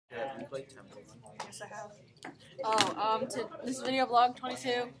played Temple? Yes, I have. Oh, this is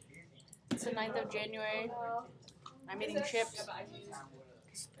videoblog22. It's the 9th of January. I'm eating chips.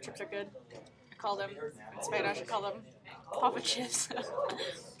 Chips are good. I call them, in Spanish, I call them Papa Chips.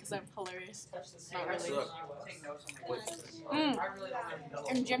 Because I'm hilarious. Not really.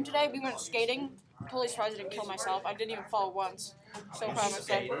 In gym today, we went skating. I'm totally surprised I didn't kill myself. I didn't even fall once. So proud of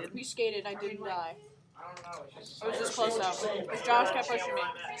myself. We skated, I didn't die. I was just close though. Because Josh kept pushing me.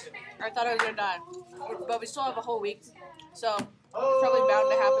 I thought I was going to die. But we still have a whole week. So, it's probably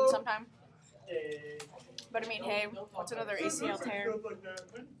bound to happen sometime. But I mean, hey, what's another ACL tear?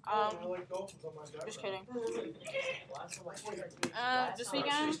 Just kidding. This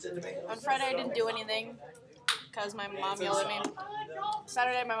weekend, on Friday I didn't do anything because my mom yelled at me.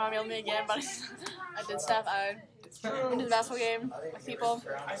 Saturday my mom yelled at me again, but I did stuff. I went to the basketball game with people.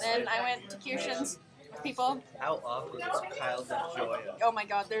 Then I went to Kirsten's with people. How often does Kyle DeJoya? Oh my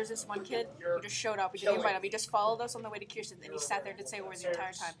god, there's this one kid who just showed up. He didn't invite him. He just followed us on the way to Kirsten's and he sat there and didn't say a word the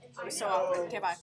entire time. It was so awkward. Okay, bye.